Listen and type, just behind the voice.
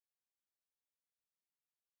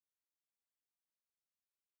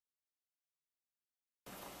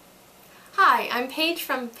Hi, I'm Paige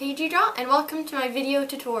from PaigeeDraw and welcome to my video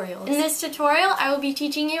tutorials. In this tutorial, I will be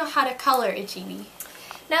teaching you how to color a chibi.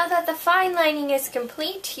 Now that the fine lining is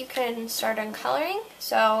complete, you can start on coloring.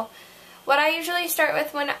 So what I usually start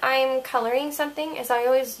with when I'm coloring something is I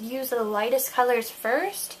always use the lightest colors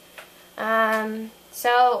first.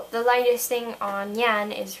 So the lightest thing on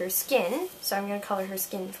Nyan is her skin, so I'm going to color her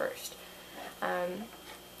skin first.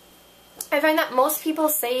 I find that most people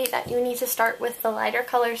say that you need to start with the lighter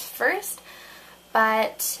colors first,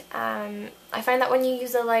 but I find that when you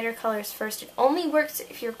use the lighter colors first, it only works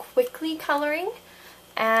if you're quickly coloring,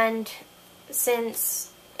 and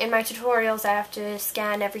since in my tutorials I have to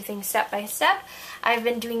scan everything step by step, I've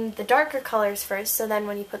been doing the darker colors first, so then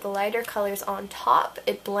when you put the lighter colors on top,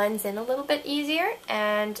 it blends in a little bit easier,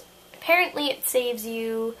 and apparently it saves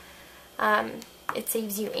you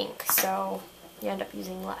ink, so you end up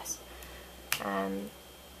using less.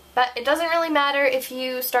 But it doesn't really matter if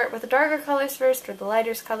you start with the darker colors first or the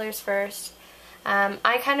lighter colors first.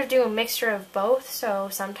 I kind of do a mixture of both, so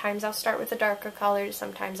sometimes I'll start with the darker colors,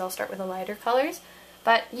 sometimes I'll start with the lighter colors.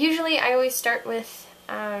 But usually I always start with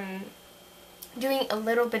doing a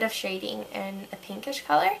little bit of shading in a pinkish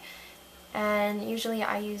color, and usually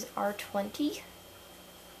I use R20.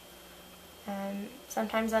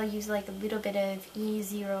 Sometimes I'll use like a little bit of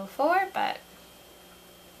E04, but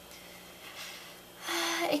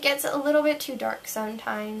it gets a little bit too dark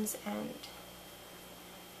sometimes, and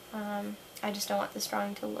I just don't want this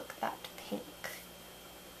drawing to look that pink.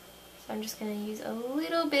 So I'm just going to use a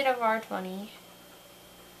little bit of R20.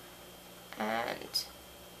 And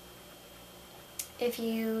if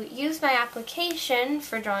you use my application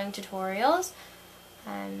for drawing tutorials,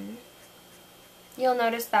 you'll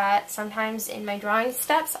notice that sometimes in my drawing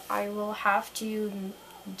steps I will have to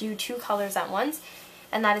do two colors at once.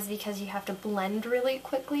 And that is because you have to blend really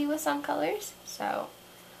quickly with some colors. So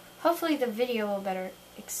hopefully the video will better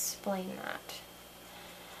explain that.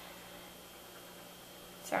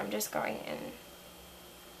 So I'm just going in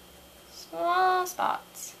small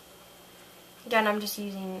spots. Again, I'm just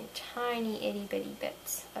using tiny itty bitty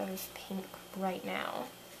bits of pink right now.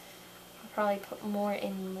 I'll probably put more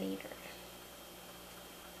in later.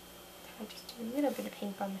 I'll just do a little bit of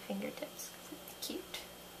pink on the fingertips because it's cute.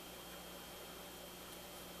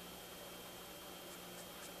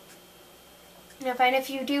 I find if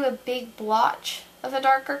you do a big blotch of a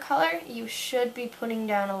darker color, you should be putting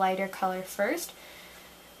down a lighter color first.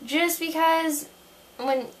 Just because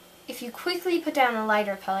if you quickly put down a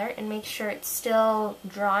lighter color and make sure it's still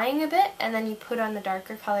drying a bit, and then you put on the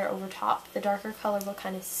darker color over top, the darker color will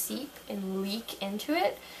kind of seep and leak into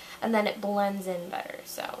it, and then it blends in better.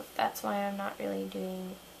 So that's why I'm not really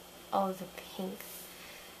doing all of the pink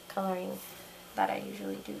coloring that I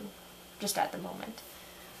usually do just at the moment.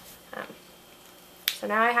 So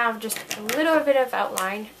now I have just a little bit of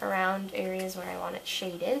outline around areas where I want it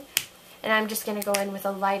shaded. And I'm just going to go in with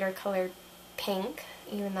a lighter colored pink,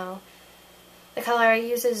 even though the color I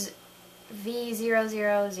use is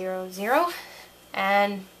V0000.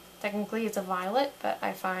 And technically it's a violet, but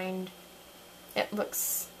I find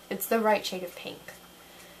it's the right shade of pink.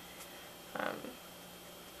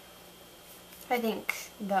 I think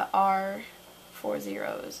the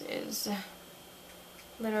R40s is a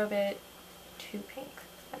little bit too pink.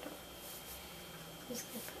 I'm just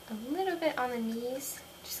going to put a little bit on the knees,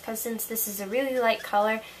 just because since this is a really light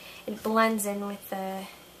color, it blends in with the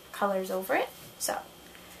colors over it, so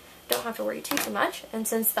don't have to worry too much. And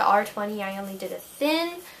since the R20 I only did a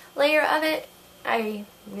thin layer of it, I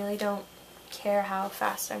really don't care how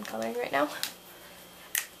fast I'm coloring right now,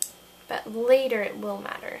 but later it will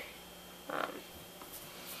matter.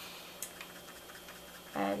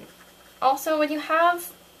 And also when you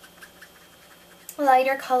have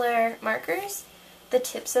lighter color markers, the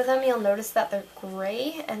tips of them, you'll notice that they're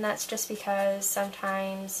gray, and that's just because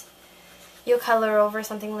sometimes you'll color over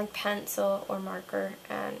something like pencil or marker,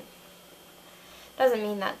 and it doesn't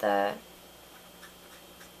mean that the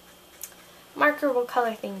marker will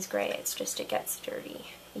color things gray, it's just it gets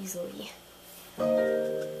dirty easily.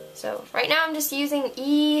 So right now I'm just using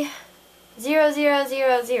E0000,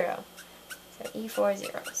 so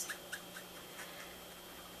E40s.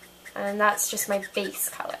 And that's just my base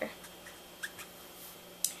color.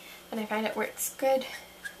 And I find it works good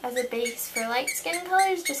as a base for light skin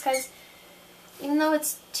colors, just because even though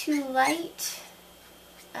it's too light,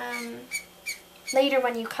 later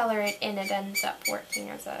when you color it in, it ends up working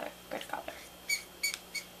as a good color.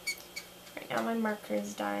 Right now my marker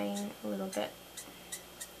is dying a little bit.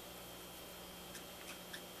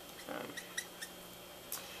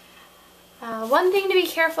 One thing to be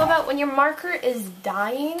careful about when your marker is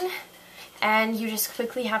dying and you just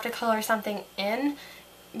quickly have to color something in.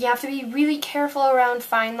 You have to be really careful around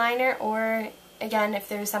fine liner, or again if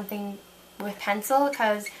there's something with pencil,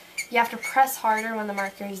 because you have to press harder when the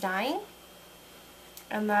marker is drying,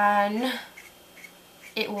 and then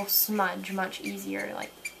it will smudge much easier,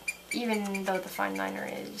 like even though the fine liner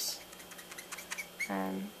is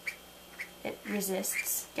it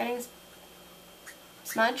resists getting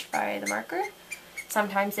smudged by the marker.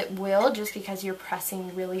 Sometimes it will, just because you're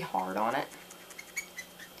pressing really hard on it.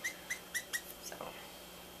 So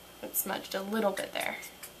it smudged a little bit there.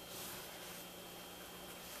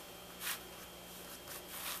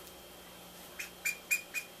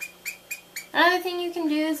 Another thing you can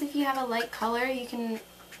do is, if you have a light color, you can,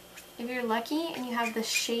 if you're lucky and you have the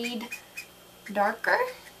shade darker,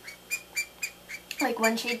 like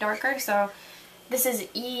one shade darker, so this is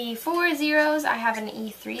E4 zeros, I have an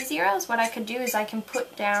E3 zeros. What I could do is I can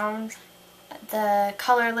put down the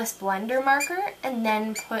colorless blender marker and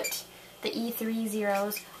then put the E3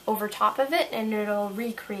 zeros over top of it, and it'll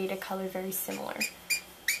recreate a color very similar.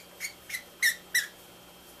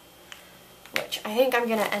 Which I think I'm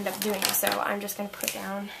going to end up doing, so I'm just going to put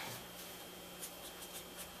down.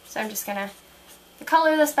 So I'm just going to, the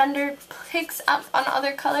colorless blender picks up on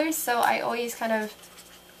other colors, so I always kind of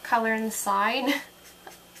color in the side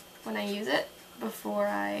when I use it before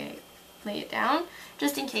I lay it down,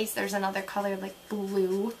 just in case there's another color like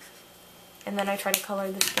blue, and then I try to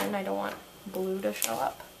color the skin. I don't want blue to show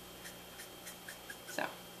up. So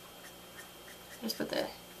just put the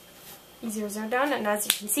E00 down, and as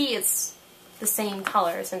you can see, it's the same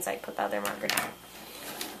color since I put the other marker down.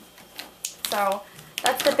 So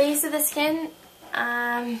that's the base of the skin.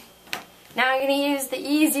 Now I'm going to use the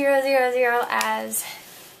E000 as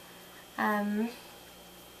I'm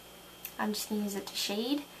just going to use it to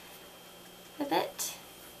shade a bit.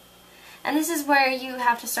 And this is where you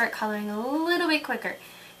have to start coloring a little bit quicker.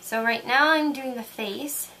 So right now I'm doing the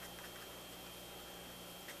face,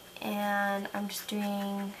 and I'm just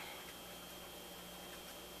doing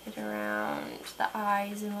it around the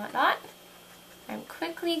eyes and whatnot. I'm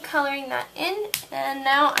quickly coloring that in, and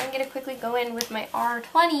now I'm going to quickly go in with my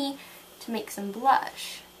R20 to make some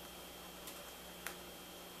blush.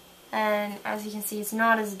 And as you can see, it's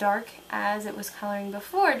not as dark as it was coloring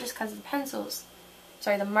before, just because the pencils,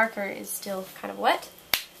 sorry, the marker is still kind of wet.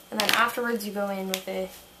 And then afterwards you go in with a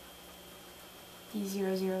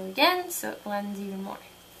E00 again, so it blends even more.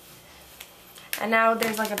 And now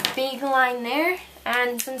there's like a big line there,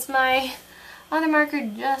 and since my other marker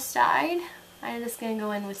just died, I'm just going to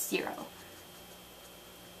go in with 0.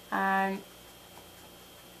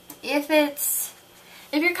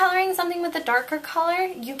 If you're coloring something with a darker color,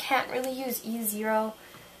 you can't really use E0,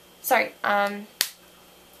 sorry,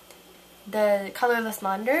 the colorless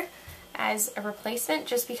blender as a replacement,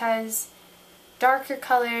 just because darker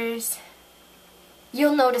colors,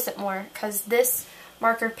 you'll notice it more, because this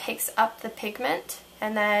marker picks up the pigment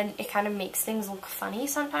and then it kind of makes things look funny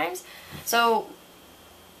sometimes. So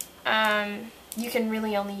you can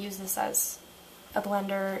really only use this as a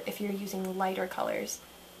blender if you're using lighter colors.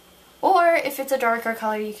 Or if it's a darker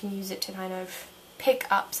color, you can use it to kind of pick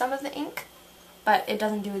up some of the ink, but it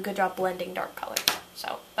doesn't do a good job blending dark colors.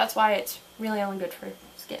 So that's why it's really only good for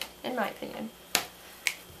skin, in my opinion.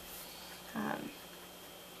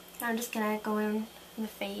 I'm just going to go in the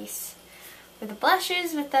face with the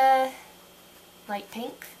blushes with the light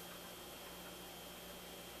pink.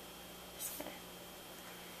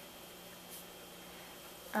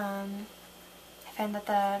 I find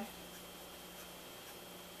that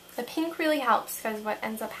the pink really helps, because what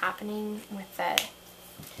ends up happening with the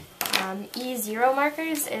E0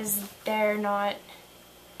 markers is they're not,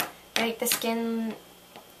 like the skin,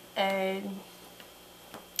 it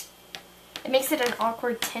makes it an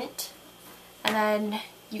awkward tint, and then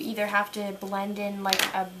you either have to blend in like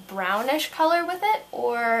a brownish color with it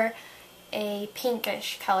or a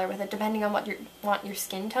pinkish color with it, depending on what you want your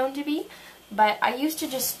skin tone to be. But I used to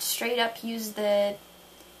just straight up use the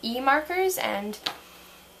E markers, and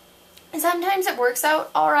sometimes it works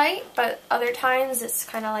out alright, but other times it's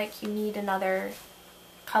kind of like you need another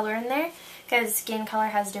color in there, because skin color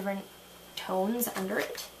has different tones under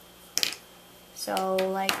it. So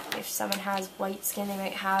like if someone has white skin, they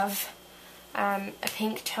might have a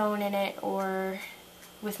pink tone in it, or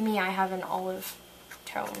with me I have an olive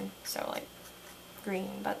tone, so like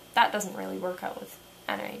green, but that doesn't really work out with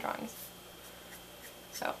anime drawings.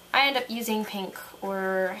 So I end up using pink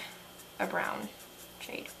or a brown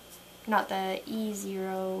shade, not the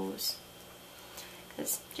E0s,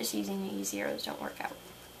 because just using the E0s don't work out.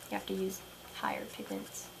 You have to use higher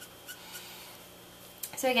pigments.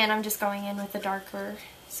 So again, I'm just going in with the darker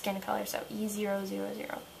skin color, so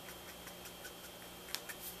E000.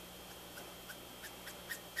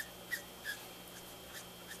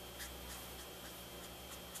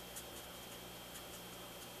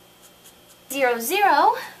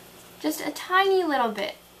 Just a tiny little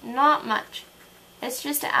bit, not much. It's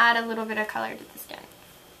just to add a little bit of color to the skin,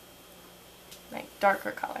 like darker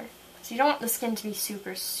color. So you don't want the skin to be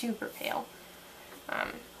super, super pale.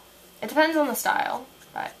 It depends on the style,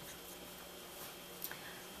 but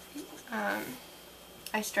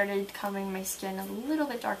I started coloring my skin a little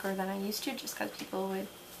bit darker than I used to just because people would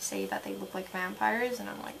say that they look like vampires, and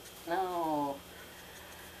I'm like, no,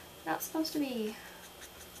 not supposed to be.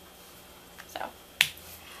 So,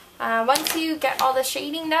 once you get all the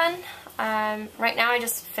shading done, right now I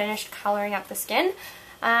just finished coloring up the skin.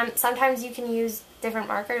 Sometimes you can use different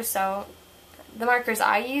markers, so the markers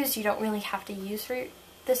I use you don't really have to use for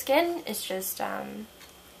the skin. It's just,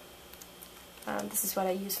 this is what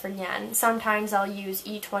I use for Nyan. Sometimes I'll use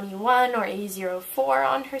E21 or A04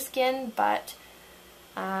 on her skin, but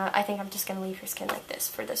I think I'm just going to leave her skin like this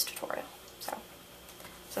for this tutorial.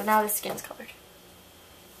 So now the skin's colored.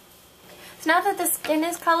 So now that the skin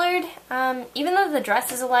is colored, even though the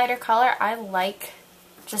dress is a lighter color, I like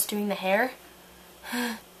just doing the hair.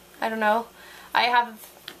 I don't know. I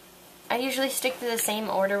usually stick to the same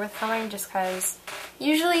order with coloring just because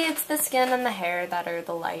usually it's the skin and the hair that are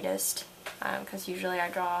the lightest. Because usually I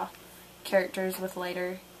draw characters with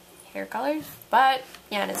lighter hair colors, but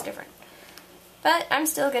Nyan is different. But I'm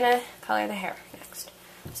still going to color the hair next.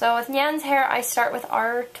 So with Nyan's hair, I start with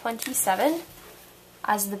R27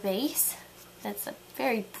 as the base. It's a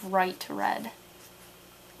very bright red,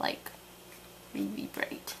 like really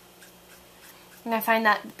bright. And I find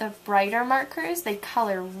that the brighter markers, they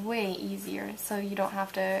color way easier, so you don't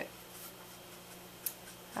have to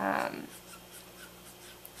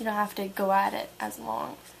go at it as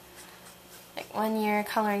long. Like when you're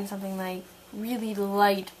coloring something like really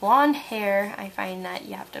light blonde hair, I find that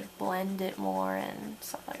you have to blend it more and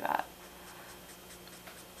stuff like that.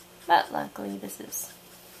 But luckily this is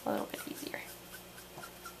a little bit easier.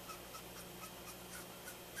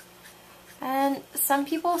 And some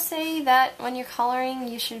people say that when you're coloring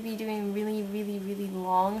you should be doing really, really, really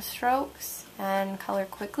long strokes and color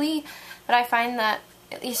quickly, but I find that,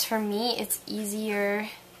 at least for me, it's easier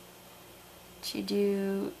to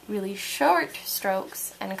do really short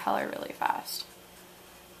strokes and color really fast.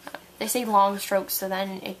 They say long strokes so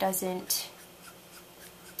then it doesn't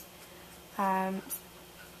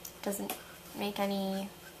make any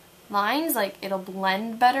lines, like it'll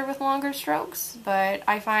blend better with longer strokes, but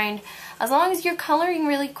I find as long as you're coloring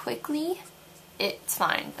really quickly, it's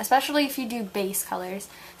fine, especially if you do base colors.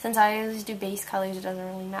 Since I always do base colors, it doesn't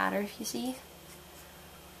really matter if you see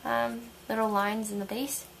little lines in the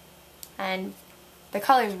base, and the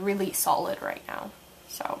color is really solid right now,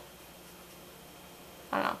 so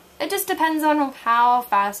I don't know. It just depends on how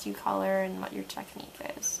fast you color and what your technique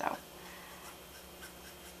is, so.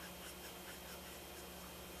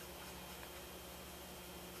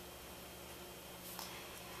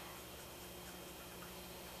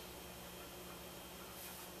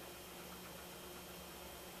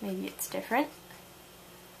 Maybe it's different.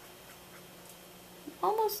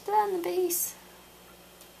 Almost done the base.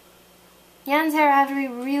 Nyan's hair, I have to be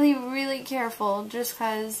really, really careful just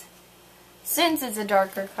because since it's a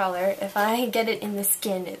darker color, if I get it in the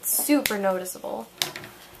skin, it's super noticeable.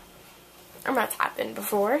 That's happened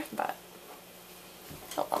before, but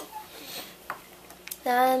oh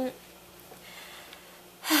well.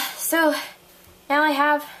 So now I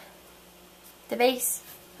have the base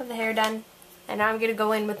of the hair done. And now I'm going to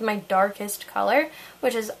go in with my darkest color,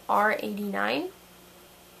 which is R89.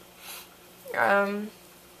 I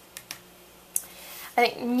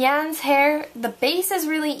think Nyan's hair, the base is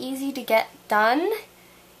really easy to get done.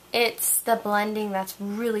 It's the blending that's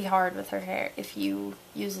really hard with her hair if you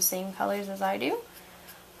use the same colors as I do.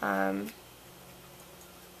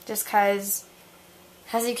 Just because,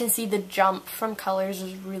 as you can see, the jump from colors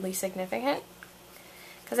is really significant.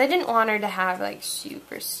 Because I didn't want her to have like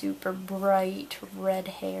super, super bright red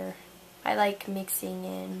hair. I like mixing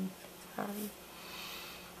in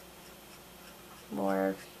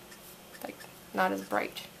more, like, not as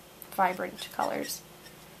bright, vibrant colors.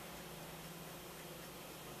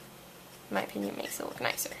 In my opinion, it makes it look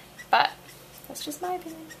nicer. But that's just my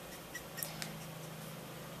opinion.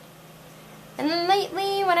 And then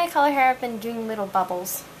lately, when I color hair, I've been doing little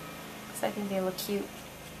bubbles. Because I think they look cute.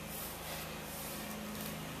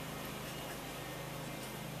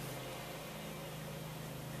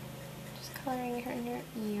 Coloring her in her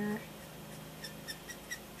ear.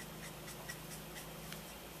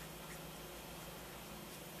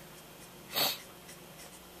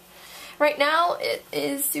 Right now it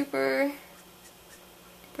is super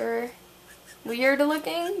weird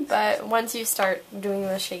looking, but once you start doing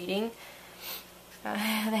the shading, the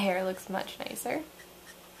hair looks much nicer.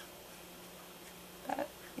 But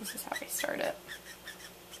this is how I start it.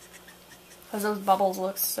 Because those bubbles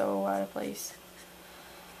look so out of place.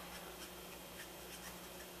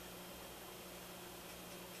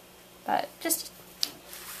 But just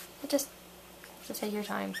take your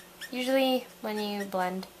time. Usually when you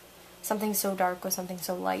blend something so dark with something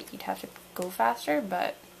so light, you'd have to go faster,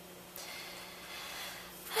 but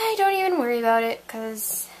I don't even worry about it,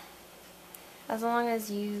 because as long as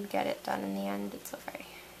you get it done in the end, it's okay.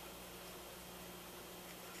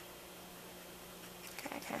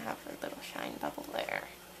 Okay, I kind of have a little shine bubble there.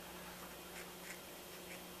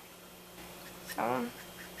 So I'm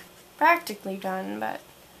practically done, but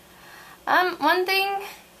one thing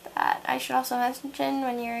that I should also mention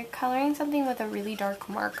when you're coloring something with a really dark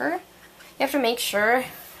marker, you have to make sure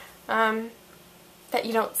that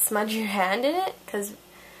you don't smudge your hand in it, because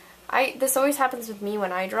this always happens with me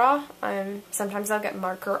when I draw. Sometimes I'll get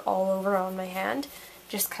marker all over on my hand,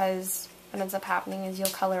 just because what ends up happening is you'll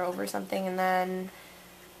color over something and then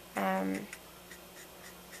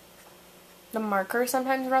the marker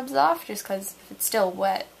sometimes rubs off, just because if it's still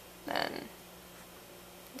wet, then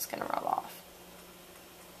it's gonna rub off.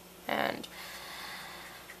 And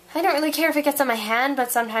I don't really care if it gets on my hand,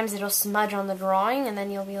 but sometimes it'll smudge on the drawing, and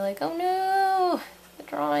then you'll be like, oh no, the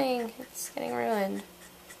drawing, it's getting ruined.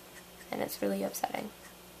 And it's really upsetting.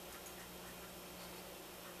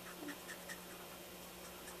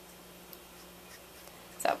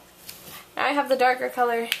 So, now I have the darker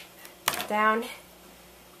color down,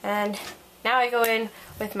 and now I go in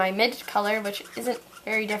with my mid color, which isn't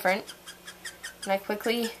very different, and I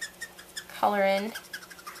quickly color in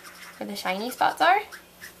where the shiny spots are,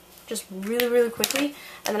 just really quickly,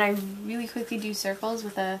 and then I really quickly do circles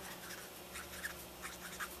with a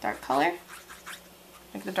dark color,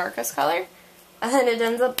 like the darkest color, and then it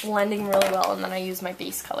ends up blending really well, and then I use my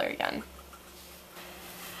base color again.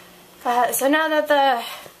 So now that the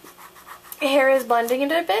hair is blending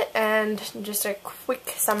it a bit, and just a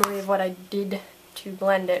quick summary of what I did to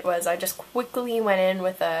blend it was I just quickly went in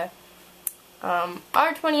with a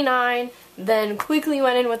R29, then quickly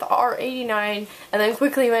went in with R89, and then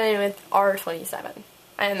quickly went in with R27.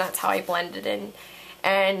 And that's how I blended in.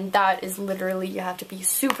 And that is literally, you have to be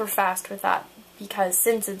super fast with that, because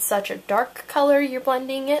since it's such a dark color you're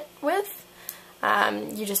blending it with,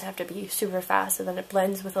 you just have to be super fast, so then it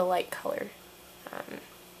blends with a light color.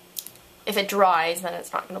 If it dries, then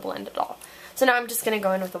it's not going to blend at all. So now I'm just going to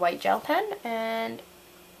go in with a white gel pen, and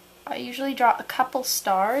I usually draw a couple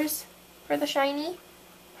stars for the shiny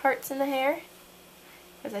parts in the hair,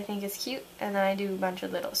 because I think it's cute, and then I do a bunch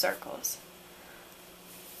of little circles.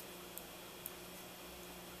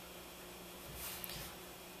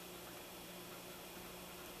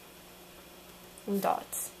 And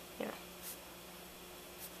dots, yeah.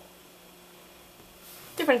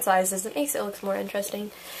 Different sizes, it makes it look more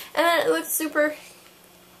interesting. And then it looks super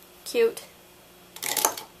cute.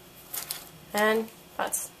 And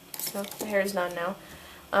that's, so the hair is done now.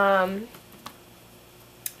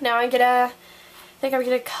 Now I think I'm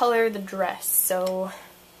gonna color the dress. So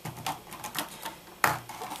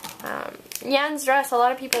Nyan's dress, a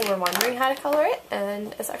lot of people were wondering how to color it,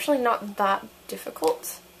 and it's actually not that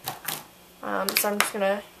difficult. So I'm just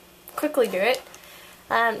gonna quickly do it.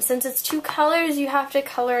 Since it's two colors, you have to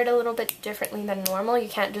color it a little bit differently than normal. You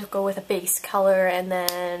can't just go with a base color and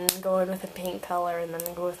then go in with a pink color and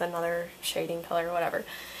then go with another shading color or whatever.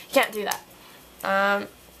 You can't do that.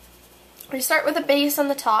 We start with a base on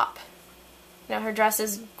the top. Now her dress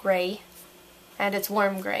is gray, and it's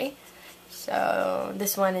warm gray. So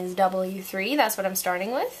this one is W3, that's what I'm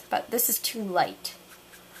starting with, but this is too light.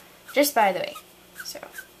 Just by the way.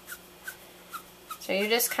 So you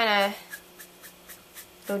just kind of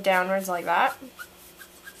go downwards like that.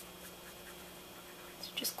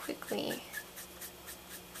 So just quickly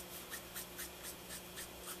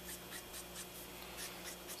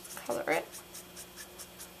color it.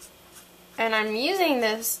 And I'm using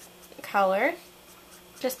this color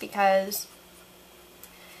just because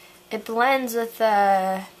it blends with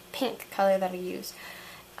the pink color that I use.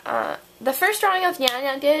 The first drawing of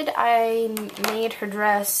Nyan did, I made her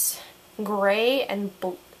dress gray and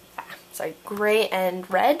gray and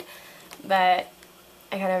red, but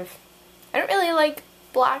I don't really like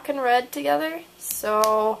black and red together,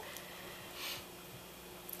 so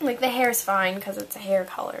like the hair is fine because it's a hair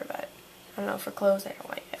color, but I don't know, for clothes I don't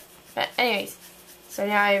like it. But anyways, so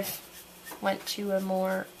now I've went to a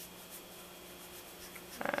more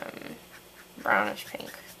brownish pink,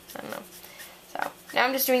 I don't know. Now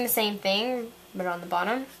I'm just doing the same thing, but on the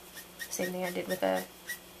bottom. Same thing I did with the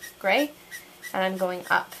gray. And I'm going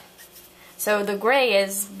up. So the gray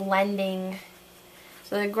is blending.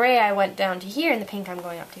 So the gray I went down to here, and the pink I'm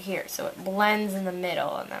going up to here. So it blends in the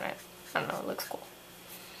middle, and then I don't know, it looks cool.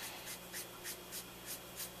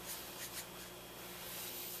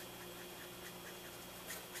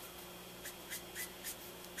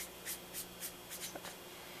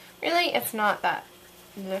 Really, it's not that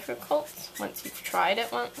difficult once you've tried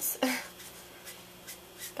it once.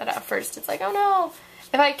 But at first it's like, oh no!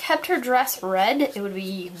 If I kept her dress red, it would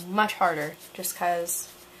be much harder, just because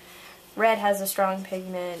red has a strong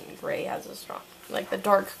pigment, gray has a strong, like the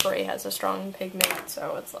dark gray has a strong pigment,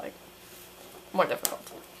 so it's like more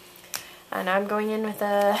difficult. And I'm going in with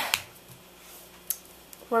a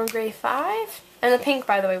warm gray 5, and the pink,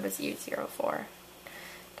 by the way, was U04.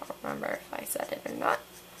 Don't remember if I said it or not.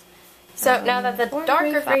 So now that the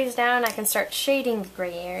darker gray is down, I can start shading the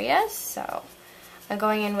gray areas. So I'm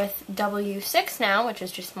going in with W6 now, which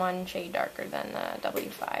is just one shade darker than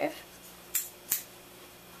W5.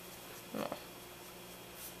 No.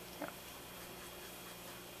 Yeah.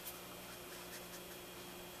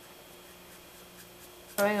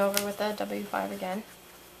 Going over with the W5 again.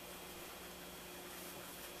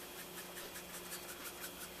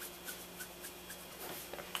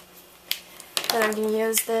 Then I'm going to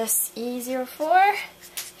use this E04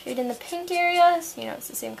 shade in the pink areas. You know, it's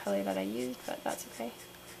the same color that I used, but that's okay.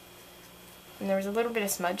 And there was a little bit of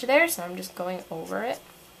smudge there, so I'm just going over it.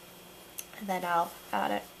 And then I'll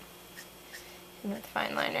add it in with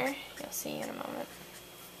fine liner. You'll see in a moment.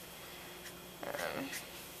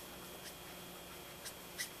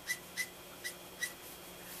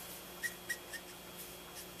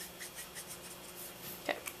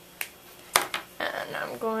 Okay. And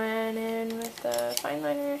I'm going in with the fine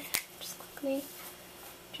liner just quickly,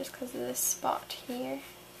 just because of this spot here.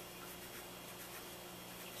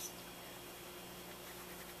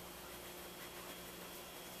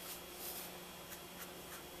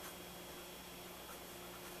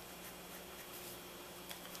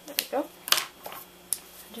 There we go.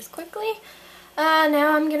 Just quickly.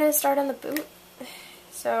 Now I'm going to start on the boot.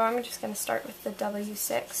 So I'm just going to start with the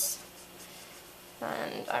W6.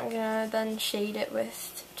 And I'm going to then shade it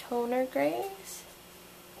with toner grays.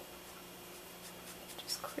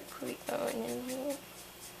 Just quickly going in here.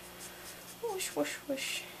 Whoosh, whoosh,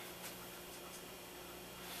 whoosh.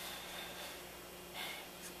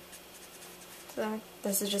 So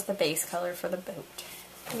this is just the base color for the boot.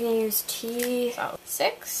 I'm going to use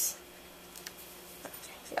T6.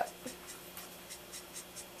 Yep.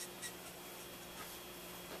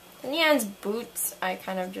 Nyan's boots, I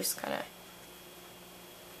kind of,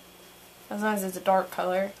 as long as it's a dark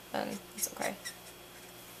color, then it's okay.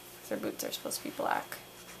 Their boots are supposed to be black.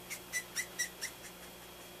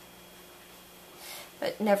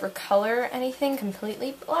 But never color anything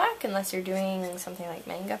completely black unless you're doing something like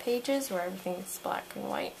manga pages where everything's black and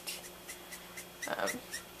white.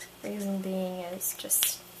 Reason being is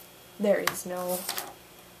just there is no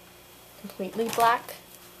completely black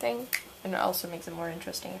thing, and it also makes it more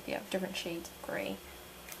interesting if you have different shades of gray.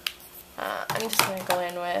 I'm just going to go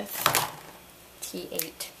in with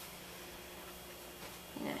T8.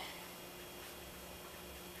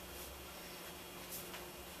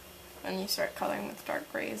 When you start coloring with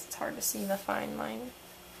dark grays, it's hard to see the fine line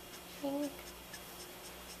thing.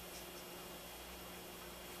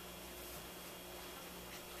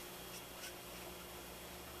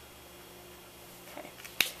 Okay,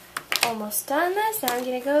 almost done this. Now I'm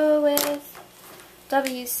going to go with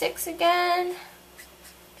W6 again,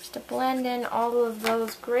 just to blend in all of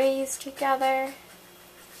those grays together.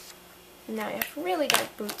 Now I have really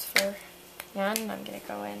dark boots for Nyan, and I'm going to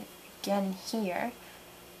go in again here,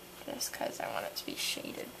 just because I want it to be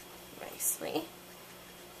shaded nicely.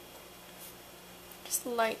 Just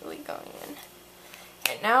lightly going in.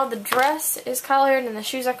 And now the dress is colored and the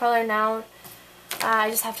shoes are colored. Now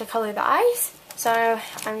I just have to color the eyes. So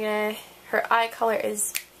her eye color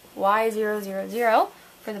is Y000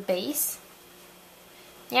 for the base.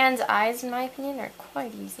 Nyan's eyes, in my opinion, are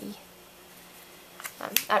quite easy.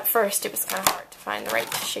 At first it was kind of hard to find the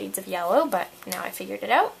right shades of yellow, but now I figured it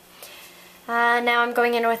out. Now I'm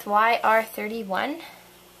going in with YR31.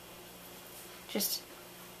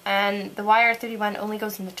 And the YR31 only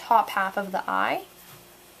goes in the top half of the eye.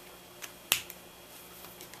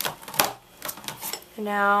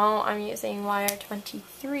 Now I'm using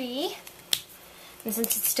YR23. And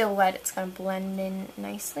since it's still wet, it's going to blend in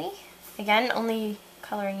nicely. Again, only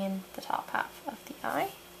coloring in the top half of the eye.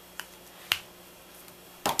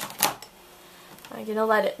 I'm going to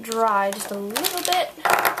let it dry just a little bit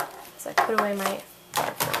as I put away my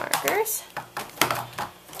darker markers.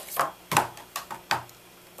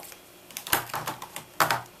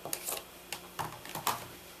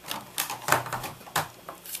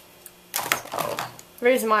 The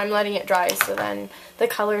reason why I'm letting it dry is so then the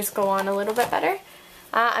colors go on a little bit better.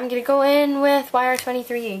 I'm going to go in with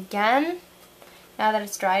YR23 again. Now that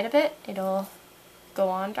it's dried a bit, it'll go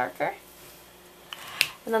on darker.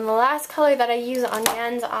 And then the last color that I use on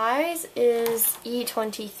Nyan's eyes is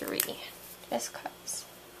E23. Just because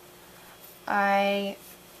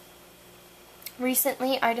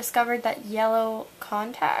recently I discovered that yellow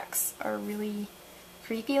contacts are really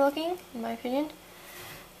creepy looking, in my opinion.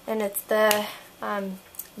 And it's the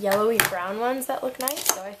yellowy brown ones that look nice,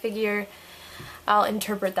 so I figure I'll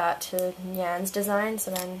interpret that to Nyan's design, so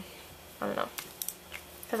then, I don't know,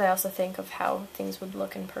 because I also think of how things would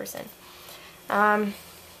look in person. So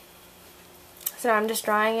I'm just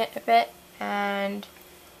drawing it a bit, and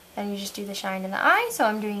then you just do the shine in the eye. So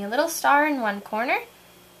I'm doing a little star in one corner,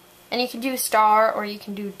 and you can do star or you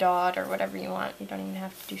can do dot or whatever you want. You don't even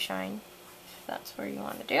have to do shine if that's where you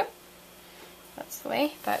want to do. That's the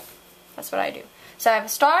way, but that's what I do. So I have a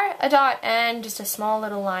star, a dot, and just a small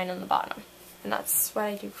little line on the bottom. And that's what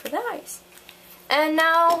I do for the eyes. And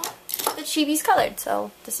now the Chibi's colored,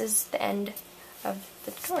 so this is the end of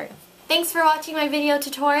the tutorial. Thanks for watching my video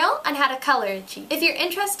tutorial on how to color a Chibi. If you're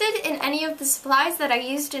interested in any of the supplies that I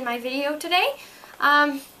used in my video today,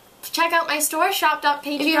 check out my store,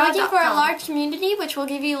 shop.PaigeeDraw.com. If you're looking for a large community which will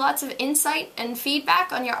give you lots of insight and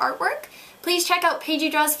feedback on your artwork, please check out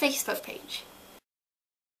PaigeeDraw's Facebook page.